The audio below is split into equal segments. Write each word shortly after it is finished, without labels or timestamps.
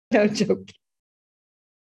No joke.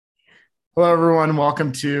 Hello, everyone.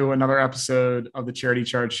 Welcome to another episode of the Charity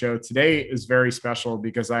Charge Show. Today is very special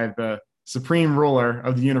because I have the supreme ruler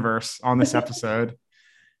of the universe on this episode.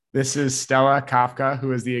 This is Stella Kafka,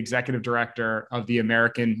 who is the executive director of the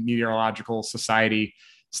American Meteorological Society.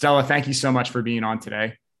 Stella, thank you so much for being on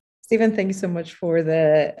today. Stephen, thank you so much for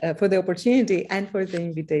the opportunity and for the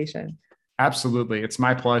invitation. Absolutely. It's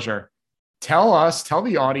my pleasure. Tell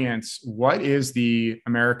the audience, what is the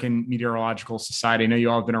American Meteorological Society? I know you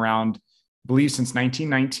all have been around, I believe, since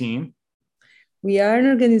 1919. We are an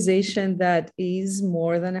organization that is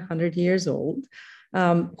more than 100 years old,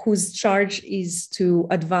 whose charge is to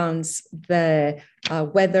advance the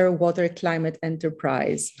weather, water, climate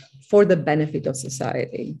enterprise for the benefit of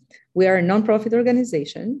society. We are a nonprofit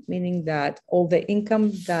organization, meaning that all the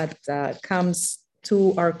income that comes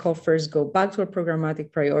to our coffers go back to our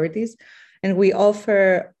programmatic priorities. And we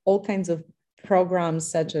offer all kinds of programs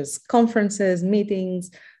such as conferences, meetings,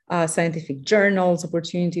 scientific journals,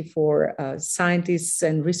 opportunity for scientists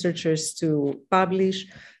and researchers to publish.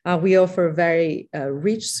 We offer a very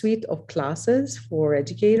rich suite of classes for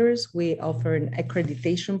educators. We offer an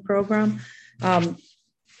accreditation program.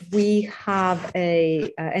 We have an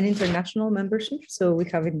international membership, so we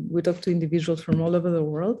talk to individuals from all over the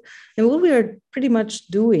world, and what we are pretty much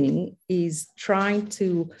doing is trying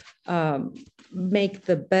to make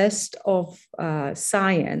the best of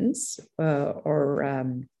science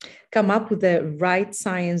or come up with the right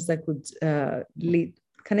science that could lead.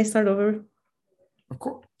 Can I start over? Of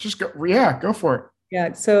course, just go. Yeah, go for it.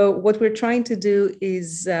 Yeah, so what we're trying to do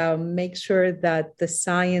is make sure that the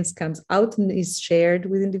science comes out and is shared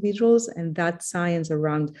with individuals, and that science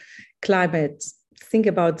around climate, think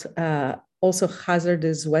about also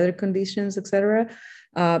hazardous weather conditions, etc.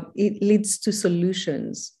 It leads to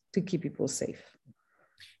solutions to keep people safe.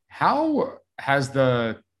 How has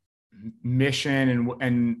the mission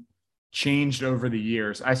and changed over the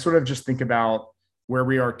years? I sort of just think about where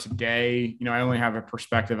we are today. You know, I only have a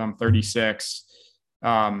perspective. I'm 36.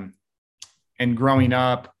 And growing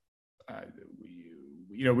up,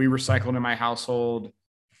 we recycled in my household,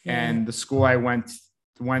 and the school I went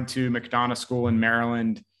to, McDonough School in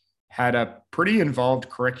Maryland, had a pretty involved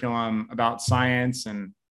curriculum about science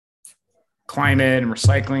and climate and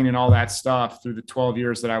recycling and all that stuff through the 12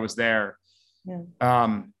 years that I was there. Yeah.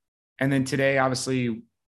 And then today, obviously,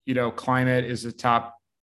 climate is a top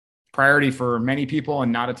priority for many people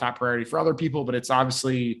and not a top priority for other people, but it's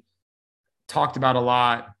obviously talked about a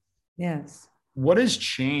lot. Yes. What has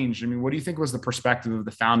changed? I mean, what do you think was the perspective of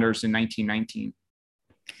the founders in 1919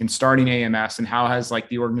 in starting AMS, and how has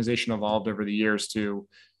the organization evolved over the years to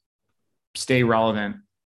stay relevant?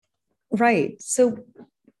 Right. So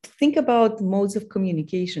think about modes of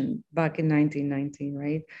communication back in 1919,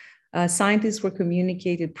 right? Scientists were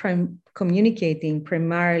communicating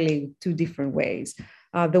primarily two different ways.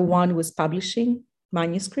 The one was publishing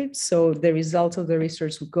manuscripts. So the results of the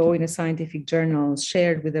research would go in a scientific journal,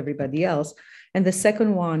 shared with everybody else. And the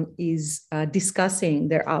second one is discussing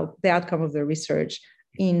the outcome of the research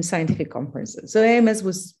in scientific conferences. So AMS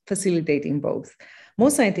was facilitating both.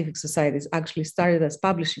 Most scientific societies actually started as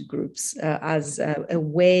publishing groups, as a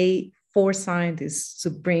way for scientists to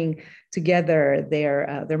bring together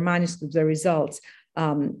their manuscripts, their results,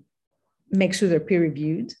 make sure they're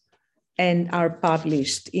peer-reviewed, and are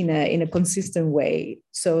published in a consistent way,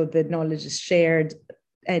 so the knowledge is shared,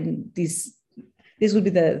 and this would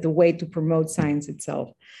be the way to promote science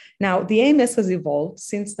itself. Now, the AMS has evolved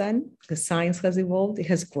since then, because science has evolved. It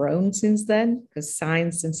has grown since then, because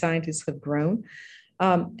science and scientists have grown,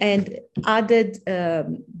 and added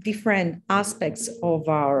different aspects of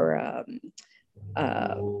our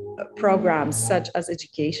programs, such as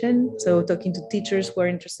education. So talking to teachers who are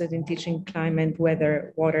interested in teaching climate,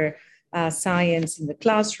 weather, water, science in the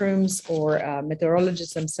classrooms, or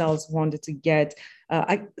meteorologists themselves wanted to get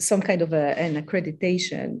some kind of an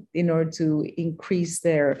accreditation in order to increase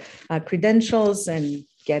their credentials and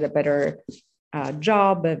get a better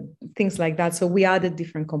job, things like that. So we added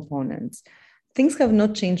different components. Things have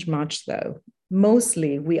not changed much, though.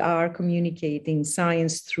 Mostly, we are communicating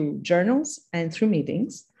science through journals and through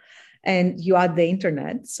meetings. And you add the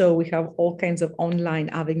internet. So we have all kinds of online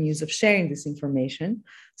avenues of sharing this information.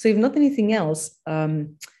 So if not anything else,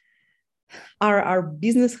 our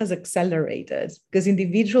business has accelerated, because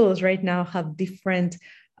individuals right now have different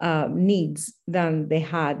needs than they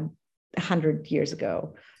had 100 years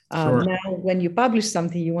ago. Sure. Now, when you publish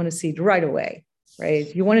something, you want to see it right away, right?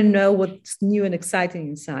 You want to know what's new and exciting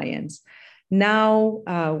in science. Now,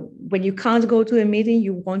 when you can't go to a meeting,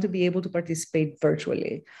 you want to be able to participate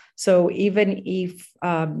virtually. So even if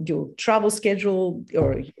your travel schedule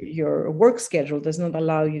or your work schedule does not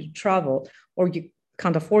allow you to travel, or you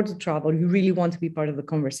can't afford to travel, you really want to be part of the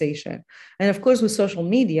conversation. And of course, with social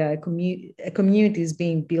media, a community is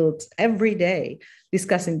being built every day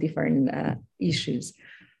discussing different issues.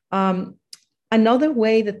 Another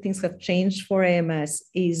way that things have changed for AMS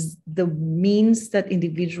is the means that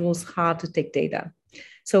individuals have to take data.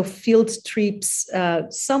 So field trips,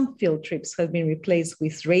 some field trips have been replaced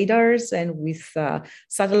with radars and with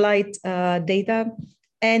satellite data,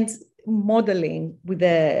 and modeling with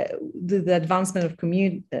the advancement of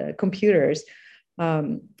computers.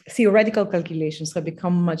 Theoretical calculations have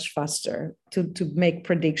become much faster to make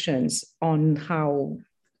predictions on how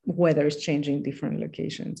weather is changing in different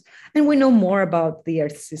locations. And we know more about the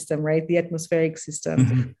Earth system, right? The atmospheric system.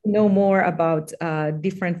 Mm-hmm. We know more about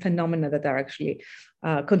different phenomena that are actually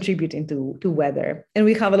contributing to weather. And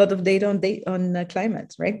we have a lot of data on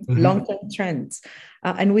climate, right? Mm-hmm. Long-term trends.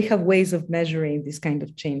 And we have ways of measuring these kind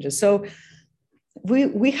of changes. So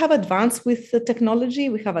we have advanced with the technology,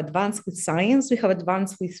 we have advanced with science, we have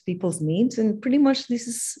advanced with people's needs. And pretty much this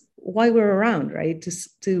is why we're around, right?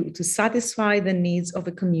 To satisfy the needs of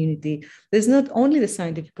a community. There's not only the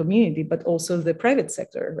scientific community, but also the private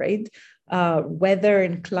sector, right? Weather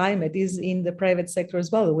and climate is in the private sector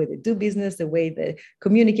as well, the way they do business, the way they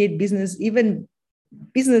communicate business, even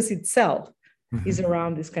business itself is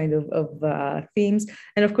around this kind of themes.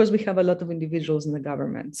 And of course, we have a lot of individuals in the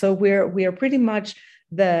government. So we are pretty much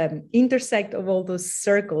the intersect of all those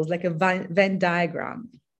circles, like a Venn diagram.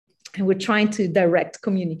 And we're trying to direct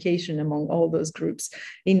communication among all those groups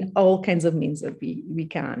in all kinds of means that we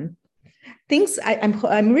can. Things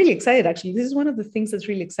I'm really excited, actually. This is one of the things that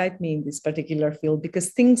really excite me in this particular field,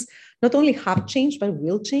 because things not only have changed, but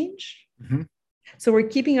will change. Mm-hmm. So we're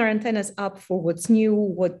keeping our antennas up for what's new,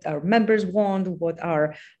 what our members want, what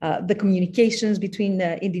are the communications between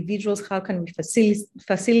individuals, how can we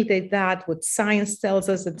facilitate that, what science tells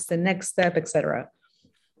us it's the next step, etc.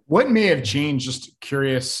 What may have changed, just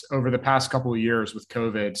curious, over the past couple of years with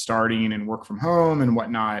COVID starting and work from home and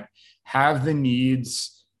whatnot? Have the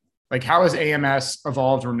needs, like how has AMS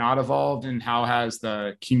evolved or not evolved, and how has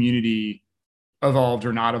the community evolved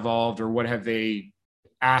or not evolved, or what have they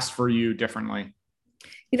asked for you differently?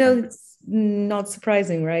 You know, it's not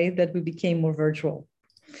surprising, right, that we became more virtual.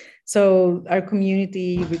 So our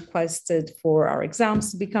community requested for our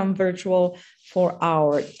exams to become virtual, for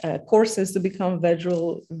our courses to become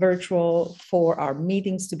virtual, for our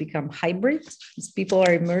meetings to become hybrid. As people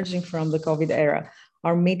are emerging from the COVID era,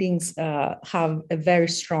 our meetings have a very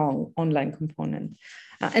strong online component.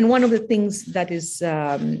 And one of the things that is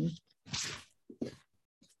and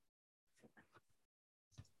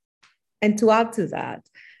to add to that,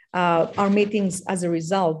 our meetings as a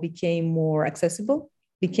result became more accessible,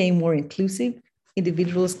 became more inclusive.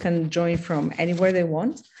 Individuals can join from anywhere they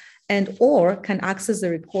want, and or can access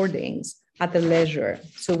the recordings at their leisure.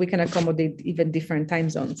 So we can accommodate even different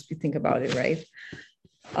time zones, if you think about it, right?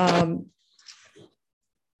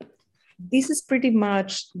 This is pretty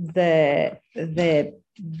much the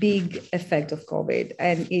big effect of COVID.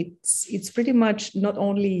 And it's pretty much not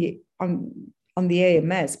only on the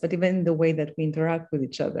AMS, but even the way that we interact with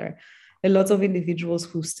each other. A lot of individuals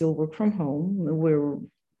who still work from home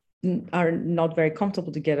are not very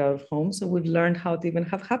comfortable to get out of home. So we've learned how to even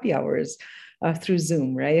have happy hours through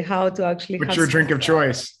Zoom, right? How to actually What's your drink of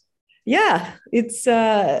choice? Yeah, it's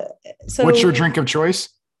so. What's your drink of choice?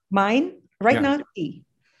 Mine right now, tea.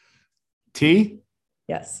 Tea?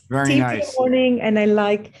 Yes. Very tea nice. In the morning, and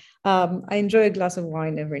I enjoy a glass of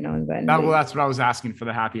wine every now and then. Well, that's what I was asking for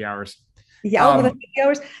the happy hours. Yeah, over the happy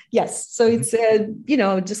hours. Yes. So it's,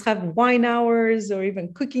 just have wine hours, or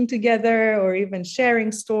even cooking together, or even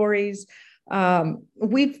sharing stories.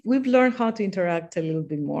 We've learned how to interact a little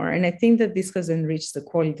bit more. And I think that this has enriched the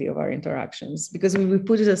quality of our interactions, because we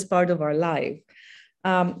put it as part of our life.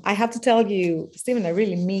 I have to tell you, Stephen, I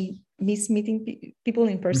really miss meeting people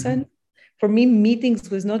in person. Mm-hmm. For me, meetings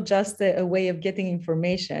was not just a way of getting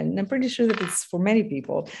information. And I'm pretty sure that it's for many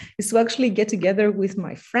people, is to actually get together with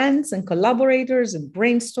my friends and collaborators and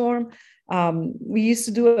brainstorm. We used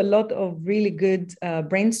to do a lot of really good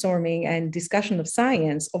brainstorming and discussion of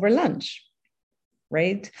science over lunch,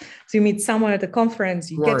 right? So you meet someone at a conference,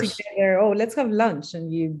 you get together, oh, let's have lunch.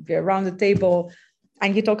 And you get around the table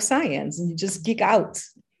and you talk science and you just geek out.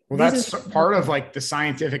 Well, that's part of like the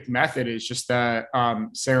scientific method, is just that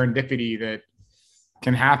serendipity that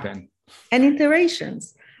can happen. And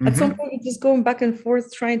iterations. Mm-hmm. At some point, you're just going back and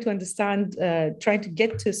forth, trying to understand, trying to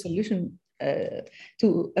get to a solution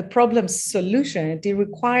to a problem solution, it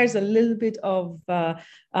requires a little bit of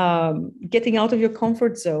getting out of your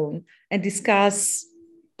comfort zone and discuss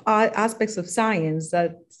aspects of science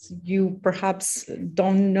that you perhaps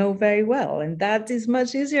don't know very well. And that is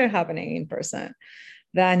much easier happening in person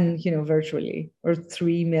than, virtually or through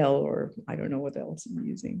email, or I don't know what else I'm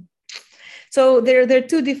using. So there are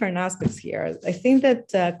two different aspects here. I think that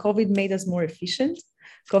COVID made us more efficient.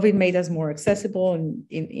 COVID made us more accessible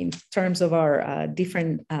in terms of our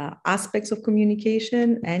different aspects of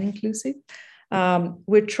communication and inclusive.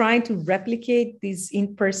 We're trying to replicate this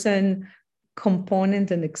in-person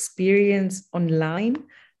component and experience online.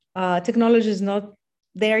 Technology is not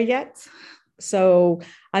there yet. So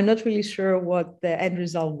I'm not really sure what the end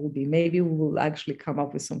result will be. Maybe we will actually come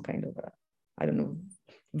up with some kind of I don't know,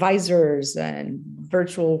 visors and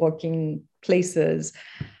virtual working places.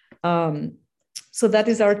 So that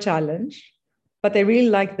is our challenge. But I really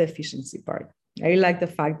like the efficiency part. I really like the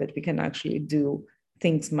fact that we can actually do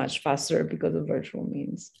things much faster because of virtual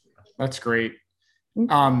means. That's great.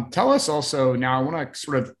 Tell us also now, I want to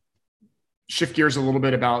sort of shift gears a little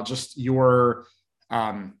bit about just your,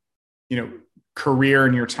 career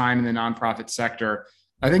and your time in the nonprofit sector.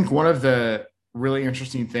 I think one of the really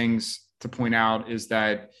interesting things to point out is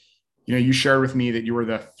that, you shared with me that you were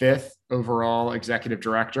the 5th overall executive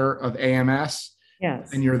director of AMS.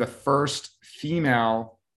 Yes. And you're the first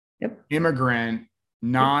female immigrant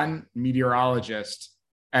non-meteorologist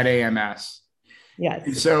at AMS. Yes.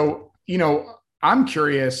 And so, I'm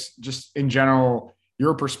curious, just in general,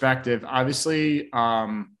 your perspective. Obviously,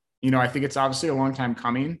 I think it's obviously a long time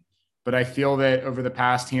coming, but I feel that over the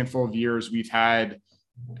past handful of years, we've had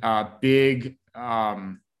big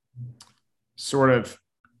sort of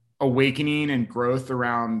awakening and growth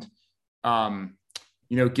around,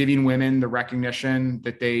 giving women the recognition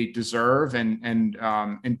that they deserve and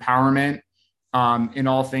empowerment in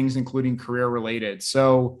all things, including career related.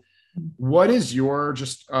 So what is your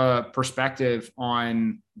just perspective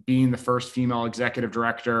on being the first female executive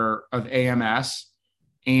director of AMS,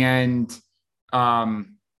 and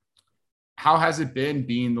how has it been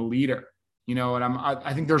being the leader? And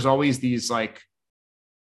I think there's always these like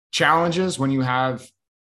challenges when you have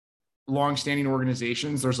longstanding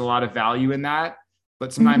organizations. There's a lot of value in that,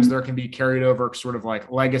 but sometimes there can be carried over sort of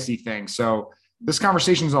like legacy things. So this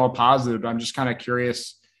conversation is all positive, but I'm just kind of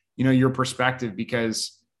curious, your perspective,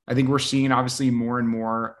 because I think we're seeing obviously more and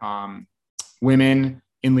more women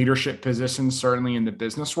in leadership positions, certainly in the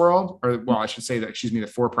business world, I should say the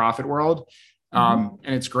for-profit world. And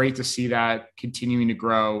it's great to see that continuing to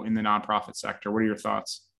grow in the nonprofit sector. What are your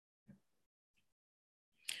thoughts?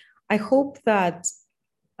 I hope that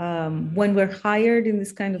when we're hired in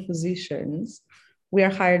this kind of positions, we are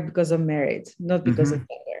hired because of merit, not because of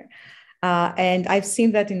gender. And I've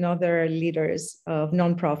seen that in other leaders of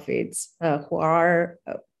nonprofits who are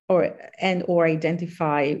or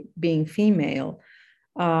identify being female,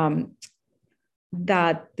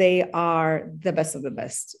 that they are the best of the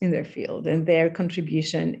best in their field, and their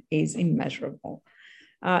contribution is immeasurable.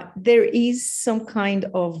 There is some kind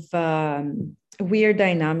of weird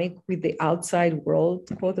dynamic with the outside world,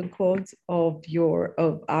 quote unquote, of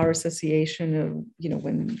our association of,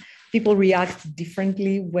 when people react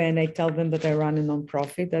differently when I tell them that I run a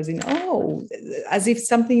nonprofit, as if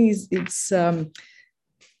something it's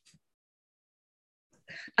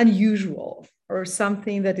unusual or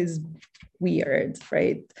something that is weird,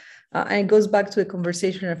 right? And it goes back to a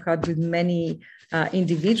conversation I've had with many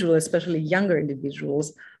individuals, especially younger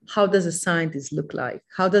individuals. How does a scientist look like?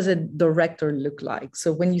 How does a director look like?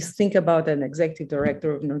 So when you think about an executive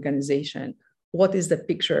director of an organization, what is the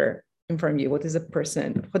picture in front of you? What is a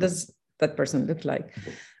person? What does that person look like?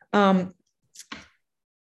 The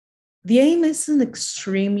AMS is an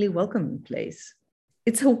extremely welcoming place.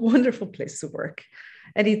 It's a wonderful place to work.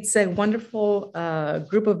 And it's a wonderful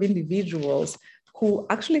group of individuals who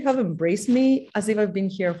actually have embraced me as if I've been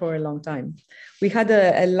here for a long time. We had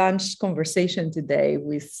a lunch conversation today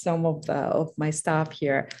with some of my staff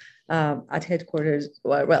here at headquarters,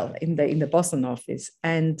 in the Boston office.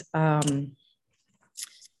 And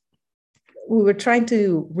we were trying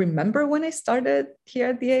to remember when I started here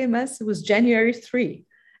at the AMS. It was January 3.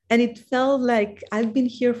 And it felt like I've been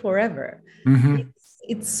here forever.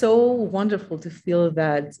 It's so wonderful to feel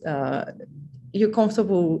that you're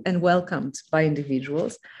comfortable and welcomed by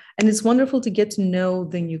individuals. And it's wonderful to get to know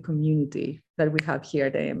the new community that we have here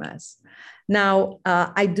at AMS. Now,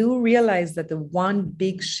 I do realize that the one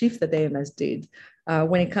big shift that AMS did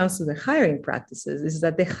when it comes to the hiring practices is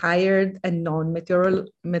that they hired a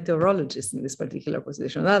non-meteorologist in this particular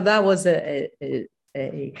position. Now, that was a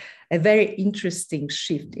a very interesting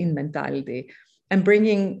shift in mentality and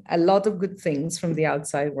bringing a lot of good things from the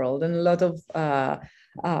outside world and a lot of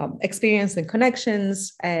experience and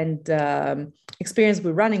connections and experience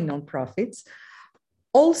with running nonprofits.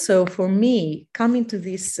 Also, for me, coming to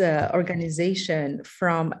this organization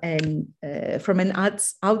from an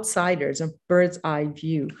outsider's and bird's eye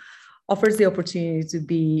view offers the opportunity to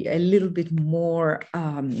be a little bit more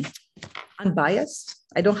unbiased.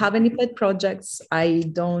 I don't have any pet projects. I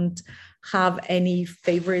don't have any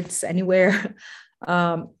favorites anywhere.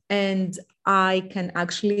 And I can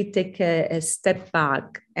actually take a step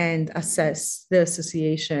back and assess the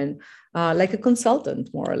association like a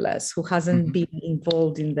consultant, more or less, who hasn't been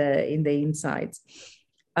involved in the insights.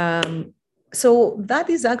 So that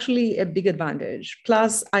is actually a big advantage.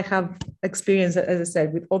 Plus, I have experience, as I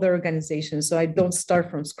said, with other organizations, so I don't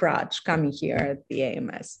start from scratch coming here at the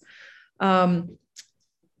AMS.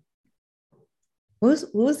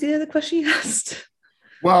 What was the other question you asked?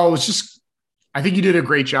 Well, it was just, I think you did a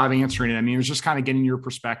great job answering it. I mean, it was just kind of getting your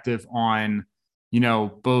perspective on,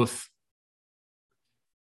 both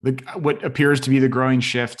what appears to be the growing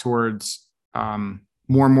shift towards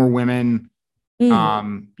more and more women,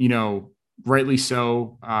 rightly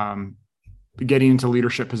so, getting into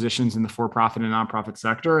leadership positions in the for-profit and nonprofit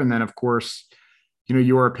sector. And then, of course,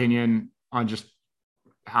 your opinion on just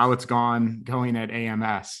how it's going at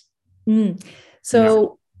AMS.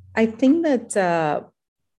 So I think that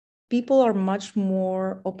people are much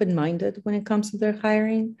more open-minded when it comes to their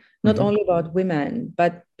hiring, not only about women,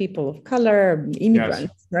 but people of color,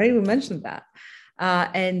 immigrants, right? We mentioned that.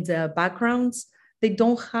 And backgrounds, they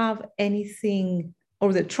don't have anything,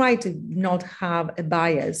 or they try to not have a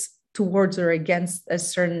bias towards or against a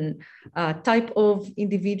certain type of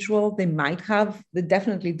individual. They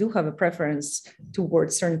definitely do have a preference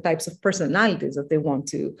towards certain types of personalities that they want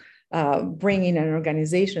to bring in an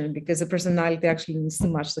organization, because the personality actually needs to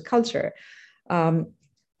match the culture.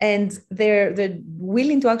 And they're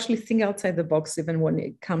willing to actually think outside the box, even when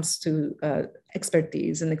it comes to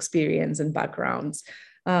expertise and experience and backgrounds,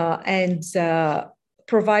 and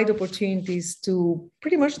provide opportunities to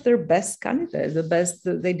pretty much their best candidate,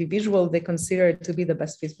 the individual they consider to be the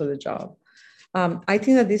best fit for the job. I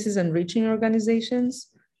think that this is enriching organizations.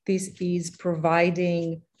 This is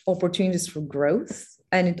providing opportunities for growth,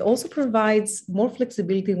 and it also provides more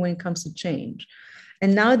flexibility when it comes to change.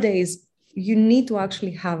 And nowadays, you need to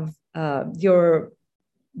actually have your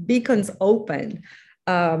beacons open,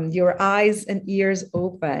 your eyes and ears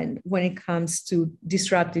open when it comes to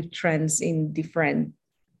disruptive trends in different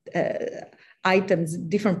items,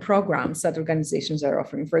 different programs that organizations are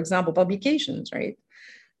offering. For example, publications, right?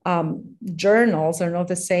 Journals are not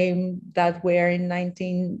the same that were in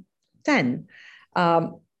 1910.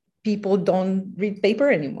 People don't read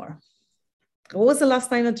paper anymore. What was the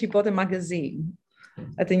last time that you bought a magazine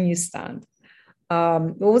at the newsstand?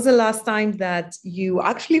 What was the last time that you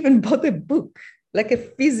actually even bought a book, like a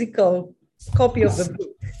physical copy of the book?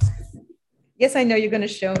 Yes, I know you're going to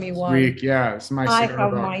show me one. Sweet. Yeah, it's my I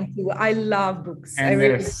have mine too. I love books. And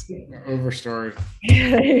this overstory.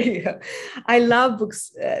 I love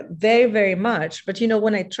books very, very much. But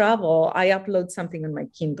when I travel, I upload something on my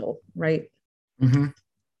Kindle, right?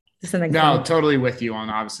 Just an example. No, totally with you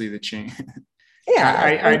on obviously the change.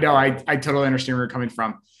 Yeah, I know. I totally understand where you're coming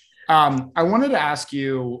from. I wanted to ask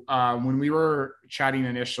you, when we were chatting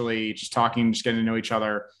initially, just getting to know each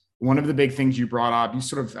other, one of the big things you brought up, you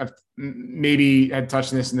sort of maybe had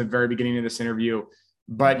touched on this in the very beginning of this interview,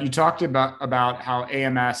 but you talked about how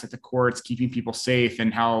AMS at the core, it's keeping people safe,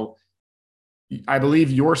 and how I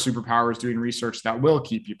believe your superpower is doing research that will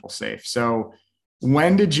keep people safe. So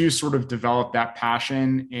when did you sort of develop that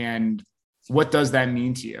passion, and what does that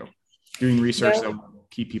mean to you, doing research that will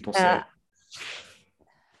keep people safe?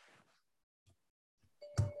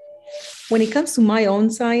 When it comes to my own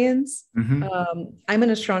science, I'm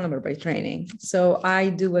an astronomer by training. So I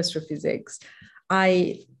do astrophysics.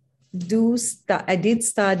 I did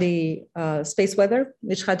study space weather,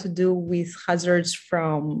 which had to do with hazards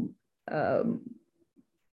from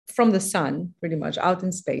the sun, pretty much out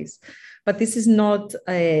in space. But this is not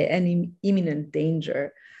an imminent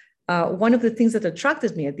danger. One of the things that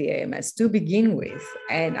attracted me at the AMS to begin with,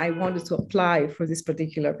 and I wanted to apply for this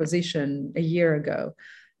particular position a year ago,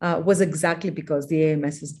 was exactly because the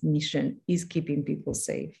AMS's mission is keeping people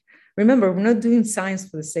safe. Remember, we're not doing science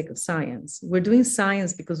for the sake of science. We're doing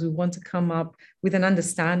science because we want to come up with an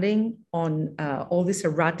understanding on all these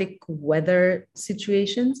erratic weather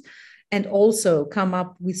situations, and also come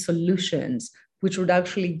up with solutions which would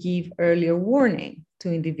actually give earlier warning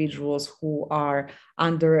to individuals who are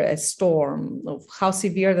under a storm, of how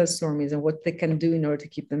severe the storm is and what they can do in order to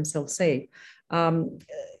keep themselves safe.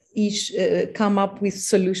 Each come up with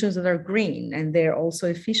solutions that are green and they're also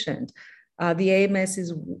efficient. The AMS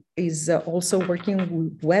is also working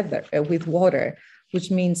with water,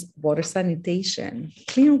 which means water sanitation,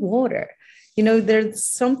 clean water. You know, there's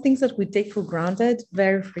some things that we take for granted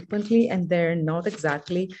very frequently, and they're not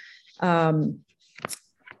exactly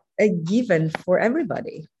a given for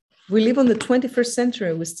everybody. We live on the 21st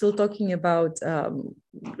century. We're still talking about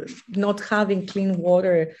not having clean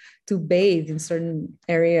water to bathe in certain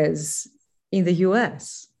areas in the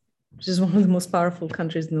US, which is one of the most powerful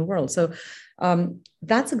countries in the world. So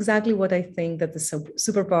that's exactly what I think that the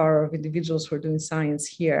superpower of individuals who are doing science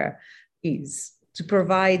here is, to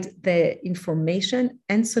provide the information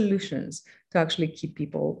and solutions to actually keep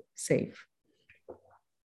people safe.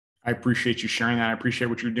 I appreciate you sharing that. I appreciate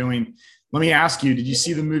what you're doing. Let me ask you, did you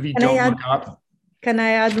see the movie Don't Look Up? Can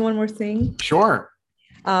I add one more thing? Sure.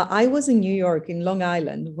 I was in New York, in Long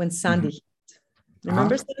Island, when Sandy hit.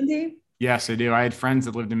 Remember Sandy? Yes, I do. I had friends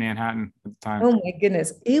that lived in Manhattan at the time. Oh my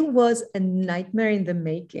goodness. It was a nightmare in the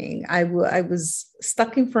making. I was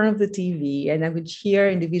stuck in front of the TV and I would hear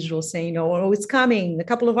individuals saying, oh, it's coming in a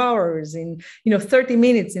couple of hours, in 30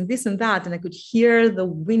 minutes, and this and that. And I could hear the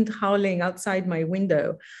wind howling outside my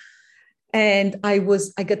window. And I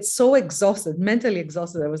got so exhausted, mentally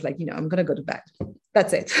exhausted. I was like, I'm going to go to bed.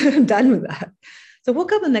 That's it. I'm done with that. So I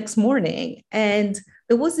woke up the next morning and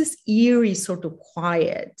there was this eerie sort of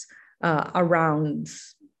quiet around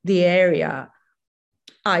the area.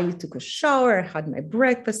 I took a shower, had my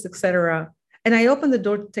breakfast, etc. And I opened the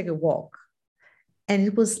door to take a walk. And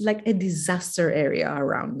it was like a disaster area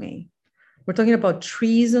around me. We're talking about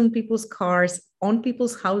trees on people's cars, on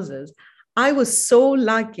people's houses. I was so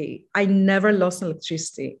lucky. I never lost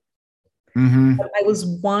electricity. Mm-hmm. I was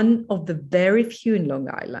one of the very few in Long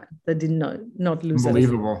Island that did not lose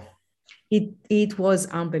Unbelievable. It was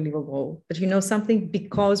unbelievable. But something,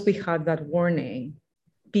 because we had that warning,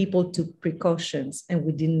 people took precautions and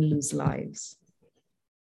we didn't lose lives.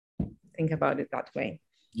 Think about it that way.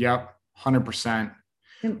 Yep, 100%.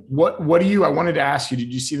 What do you, I wanted to ask you,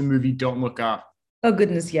 did you see the movie Don't Look Up? Oh,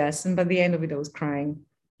 goodness, yes. And by the end of it, I was crying.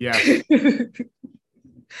 Yes.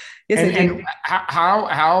 Yes, I did. And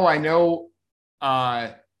how I know,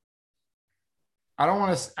 I don't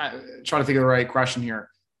want to try to think of the right question here.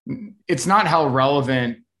 It's not how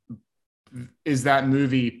relevant is that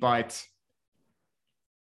movie, but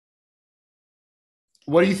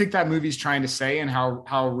what do you think that movie's trying to say, and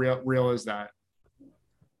how real is that?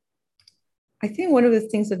 I think one of the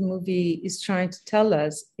things that movie is trying to tell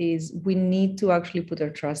us is we need to actually put our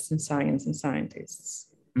trust in science and scientists.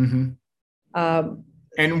 Mm-hmm.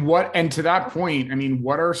 And to that point, I mean,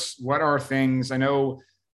 what are things? I know,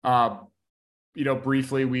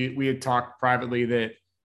 briefly we had talked privately that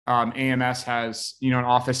AMS has an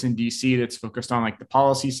office in DC that's focused on like the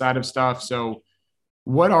policy side of stuff. So,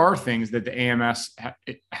 what are things that the AMS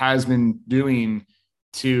has been doing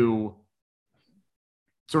to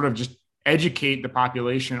sort of just educate the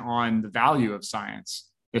population on the value of science,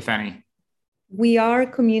 if any? We are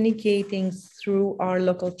communicating through our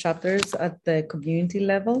local chapters at the community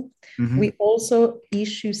level. Mm-hmm. We also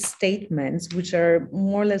issue statements, which are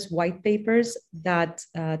more or less white papers that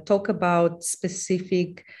talk about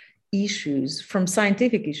specific issues, from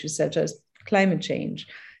scientific issues such as climate change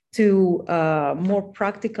to more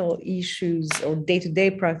practical issues or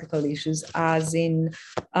day-to-day practical issues, as in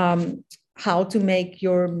how to make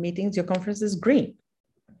your meetings, your conferences green.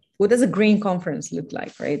 What does a green conference look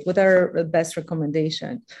like, right? What are the best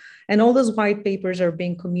recommendations? And all those white papers are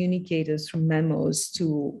being communicated through memos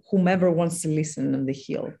to whomever wants to listen on the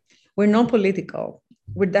Hill. We're non-political.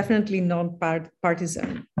 We're definitely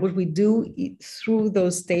non-partisan. What we do through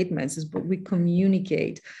those statements is we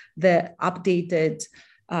communicate the updated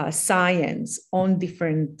science on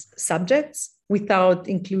different subjects without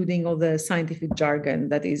including all the scientific jargon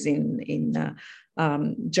that is in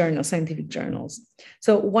scientific journals.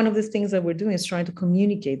 So one of the things that we're doing is trying to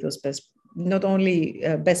communicate those not only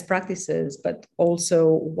best practices, but also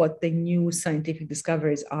what the new scientific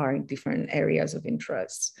discoveries are in different areas of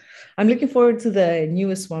interest. I'm looking forward to the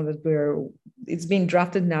newest one it's being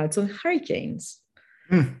drafted now. It's on hurricanes.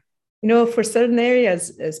 For certain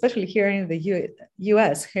areas, especially here in the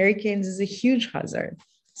US, hurricanes is a huge hazard.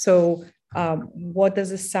 So what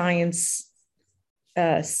does the science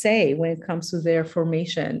say when it comes to their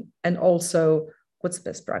formation, and also what's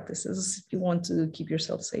best practices if you want to keep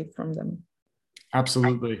yourself safe from them?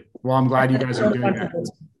 Absolutely. Well, I'm glad you guys are doing that.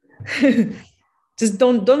 Just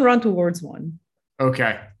don't run towards one.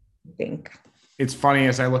 Okay. I think. it's funny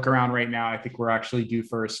as I look around right now, I think we're actually due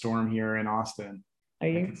for a storm here in Austin. Are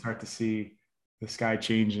I you? can start to see the sky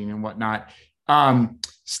changing and whatnot.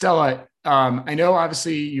 Stella, I know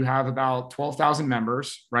obviously you have about 12,000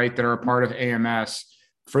 members, right, that are a part of AMS.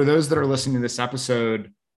 For those that are listening to this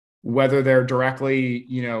episode, whether they're directly,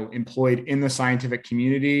 employed in the scientific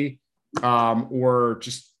community, or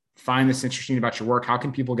just find this interesting about your work, how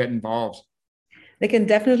can people get involved? They can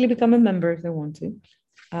definitely become a member if they want to.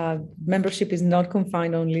 Membership is not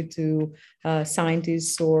confined only to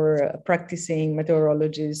scientists or practicing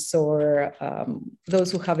meteorologists or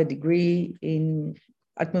those who have a degree in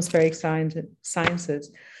atmospheric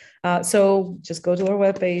sciences. So just go to our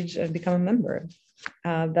webpage and become a member.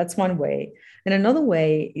 That's one way. And another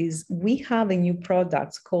way is we have a new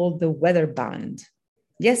product called the Weather Band.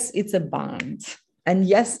 Yes, it's a band. And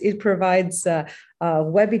yes, it provides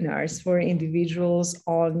webinars for individuals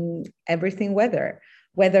on everything weather,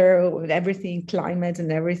 everything climate,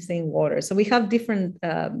 and everything water. So we have different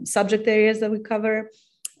subject areas that we cover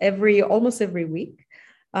almost every week.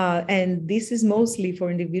 And this is mostly for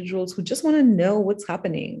individuals who just want to know what's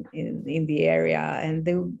happening in the area, and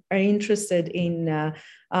they are interested in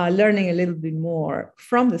learning a little bit more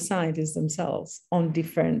from the scientists themselves on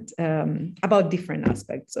about different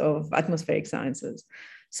aspects of atmospheric sciences.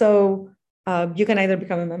 So you can either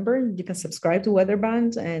become a member, you can subscribe to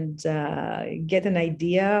Weatherband and get an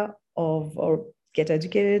idea or get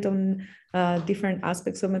educated on different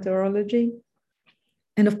aspects of meteorology.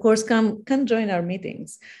 And of course, come join our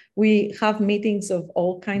meetings. We have meetings of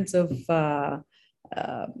all kinds of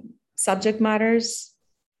subject matters,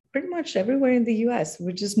 pretty much everywhere in the US.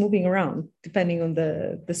 We're just moving around depending on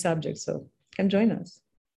the subject. So come join us.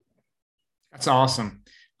 That's awesome.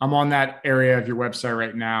 I'm on that area of your website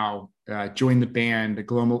right now. Join the band. The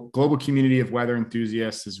global community of weather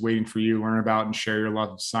enthusiasts is waiting for you. Learn about and share your love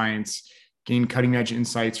of science. Gain cutting edge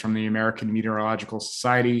insights from the American Meteorological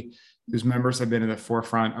Society, whose members have been at the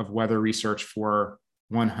forefront of weather research for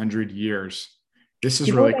 100 years. This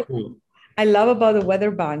is really cool. I love about the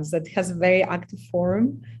weather bands that it has a very active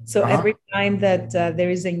forum. So every time that there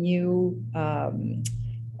is a new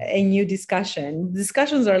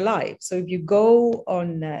discussions are live. So if you go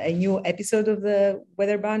on a new episode of the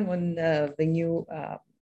weather band, when the new,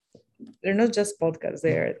 they're not just podcasts,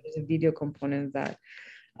 there's a video component of that.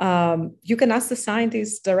 You can ask the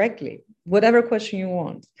scientists directly, whatever question you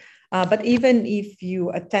want. But even if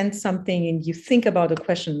you attend something and you think about a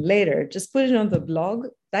question later, just put it on the blog.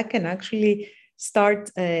 That can actually start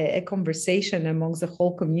a conversation amongst the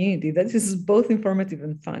whole community that is both informative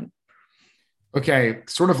and fun. Okay,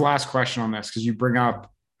 sort of last question on this, because you bring up,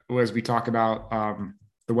 as we talk about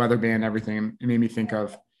the weather band, everything, it made me think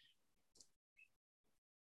of,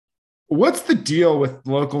 what's the deal with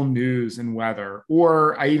local news and weather?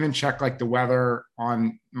 Or I even check like the weather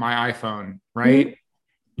on my iPhone, right? Mm-hmm.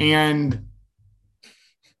 And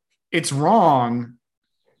it's wrong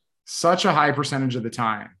such a high percentage of the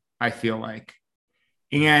time, I feel like.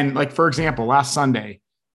 And like, for example, last Sunday,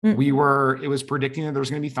 it was predicting that there was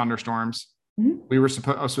going to be thunderstorms. Mm-hmm. I was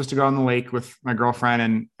supposed to go on the lake with my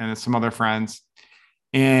girlfriend and some other friends.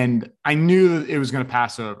 And I knew that it was going to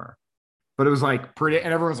pass over, but it was like, and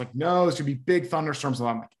everyone's like, no, there's going to be big thunderstorms. And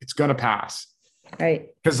I'm like, it's going to pass. Right.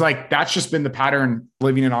 Because like, that's just been the they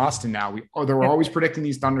living in Austin now. They were always predicting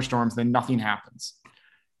these thunderstorms, then nothing happens.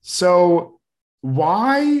 So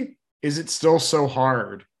why is it still so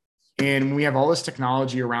hard? And we have all this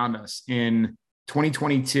technology around us in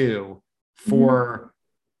 2022 for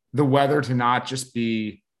the weather to not just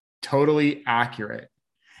be totally accurate.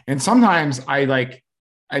 And sometimes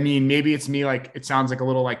maybe it's me, like, it sounds like a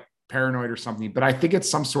little like paranoid or something, but I think it's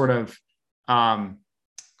some sort of,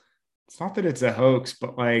 it's not that it's a hoax,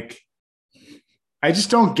 but like, I just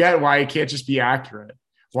don't get why it can't just be accurate.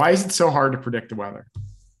 Why is it so hard to predict the weather?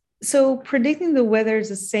 So predicting the weather is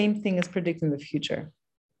the same thing as predicting the future,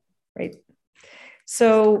 right?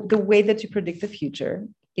 So the way that you predict the future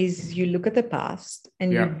is you look at the past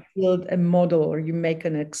and you build a model, or you make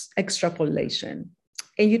an extrapolation,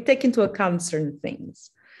 and you take into account certain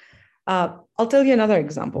things. I'll tell you another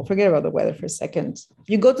example. Forget about the weather for a second.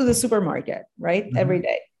 You go to the supermarket, right? Mm-hmm. Every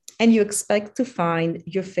day, and you expect to find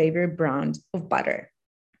your favorite brand of butter,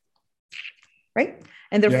 right?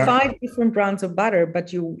 And there are 5 different brands of butter,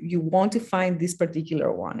 but you want to find this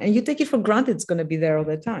particular one, and you take it for granted it's going to be there all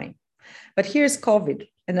the time. But here's COVID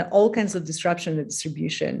and all kinds of disruption in the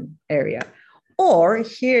distribution area. Or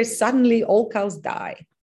here suddenly all cows die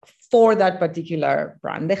for that particular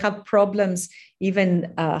brand. They have problems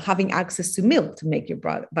even having access to milk to make your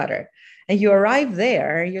butter. And you arrive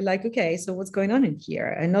there, you're like, okay, so what's going on in here?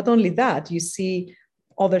 And not only that, you see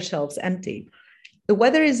other shelves empty. The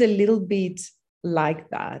weather is a little bit like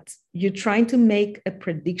that. You're trying to make a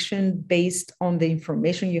prediction based on the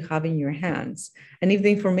information you have in your hands. And if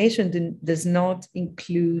the information does not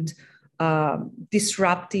include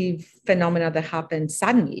disruptive phenomena that happen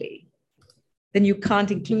suddenly, then you can't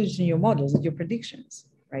include it in your models and your predictions,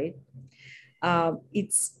 right?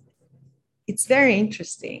 It's very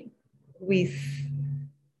interesting. With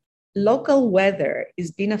local weather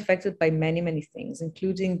is being affected by many things,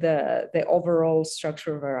 including the overall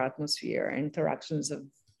structure of our atmosphere, interactions of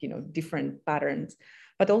different patterns,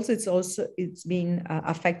 but also it's being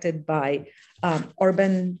affected by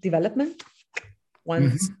urban development.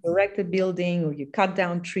 Once you erect a building or you cut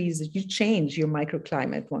down trees, you change your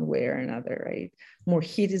microclimate one way or another, right? More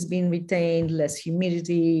heat is being retained, less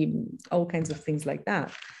humidity, all kinds of things like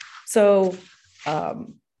that. So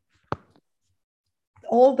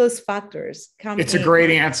all those factors come It's in. a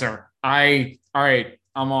great answer. All right,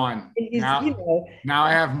 I'm on. Now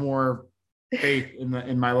I have more faith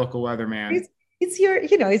in my local weatherman. It's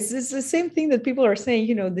the same thing that people are saying,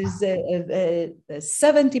 there's a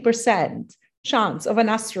 70% chance of an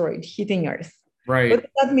asteroid hitting Earth. Right. What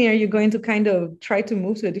does that mean? Are you going to kind of try to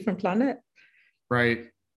move to a different planet? Right.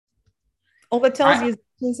 All that tells you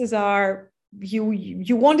chances are you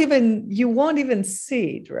won't even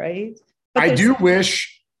see it, right? But I do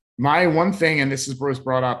wish my one thing, and this was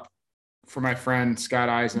brought up for my friend Scott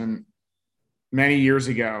Eisen many years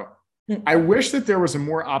ago. I wish that there was a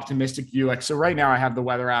more optimistic view. Like, so right now I have the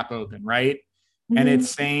weather app open, right? Mm-hmm. And it's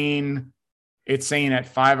saying at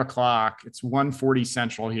 5:00, it's 1:40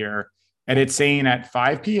 Central here. And it's saying at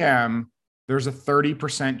 5 p.m., there's a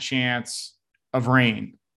 30% chance of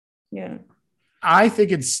rain. Yeah. I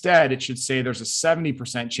think instead it should say there's a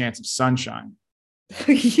 70% chance of sunshine.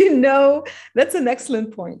 That's an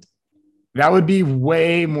excellent point. That would be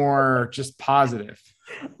way more just positive.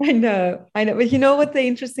 I know. But you know what the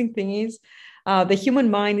interesting thing is? The human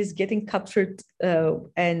mind is getting captured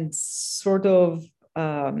and sort of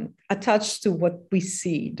attached to what we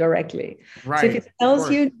see directly. Right. So if it tells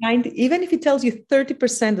you even if it tells you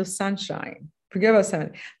 30% of sunshine, forget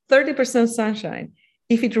about 30% of sunshine.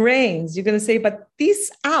 If it rains, you're going to say, but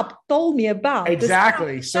this app told me about.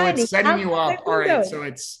 Exactly. So it's setting you up. All right. So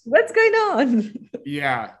it's what's going on?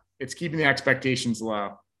 Yeah. It's keeping the expectations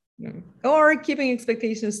low. Or keeping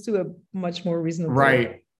expectations to a much more reasonable.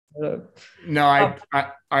 Right. No,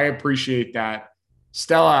 I appreciate that.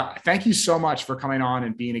 Stella, thank you so much for coming on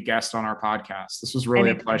and being a guest on our podcast. This was really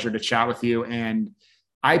a pleasure to chat with you. And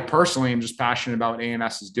I personally am just passionate about what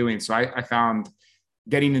AMS is doing. So I found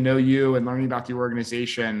getting to know you and learning about the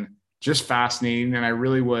organization just fascinating. And I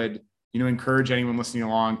really would, encourage anyone listening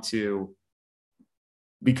along to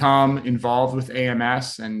become involved with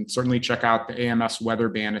AMS and certainly check out the AMS weather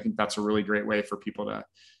band. I think that's a really great way for people to,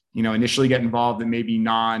 initially get involved and maybe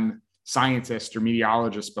non-scientists or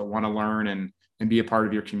meteorologists, but want to learn and be a part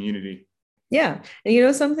of your community. Yeah.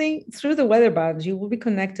 And something, through the weather band, you will be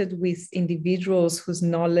connected with individuals whose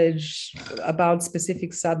knowledge about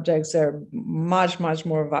specific subjects are much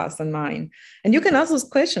more vast than mine. And you can ask those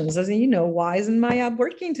questions as in, why isn't my app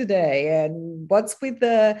working today? And what's with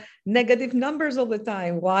the negative numbers all the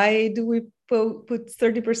time? Why do we put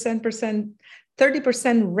 30%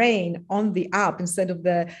 rain on the app instead of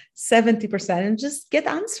the 70%, and just get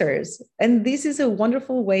answers? And this is a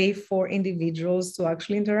wonderful way for individuals to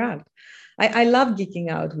actually interact. I love geeking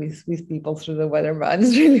out with people through the weather band.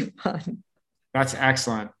 It's really fun. That's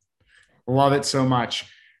excellent. Love it so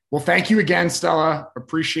much. Well, thank you again, Stella.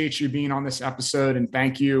 Appreciate you being on this episode. And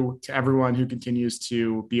thank you to everyone who continues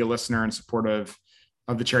to be a listener and supportive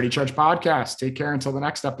of the Charity Charge podcast. Take care until the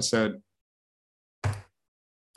next episode.